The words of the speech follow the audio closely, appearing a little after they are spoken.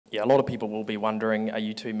yeah, a lot of people will be wondering, are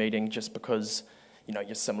you two meeting just because, you know,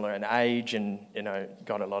 you're similar in age and, you know,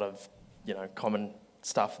 got a lot of, you know, common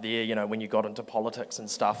stuff there, you know, when you got into politics and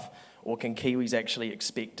stuff, or can Kiwis actually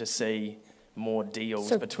expect to see more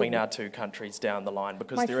deals between our two countries down the line?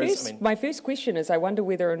 Because my first question is, I wonder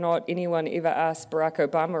whether or not anyone ever asked Barack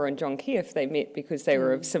Obama and John Key if they met because they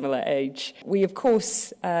were of similar age. We, of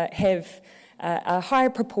course, have a higher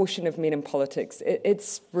proportion of men in politics.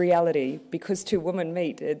 It's reality. Because two women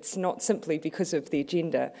meet, it's not simply because of their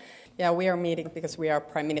gender. Yeah, we are meeting because we are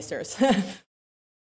prime ministers.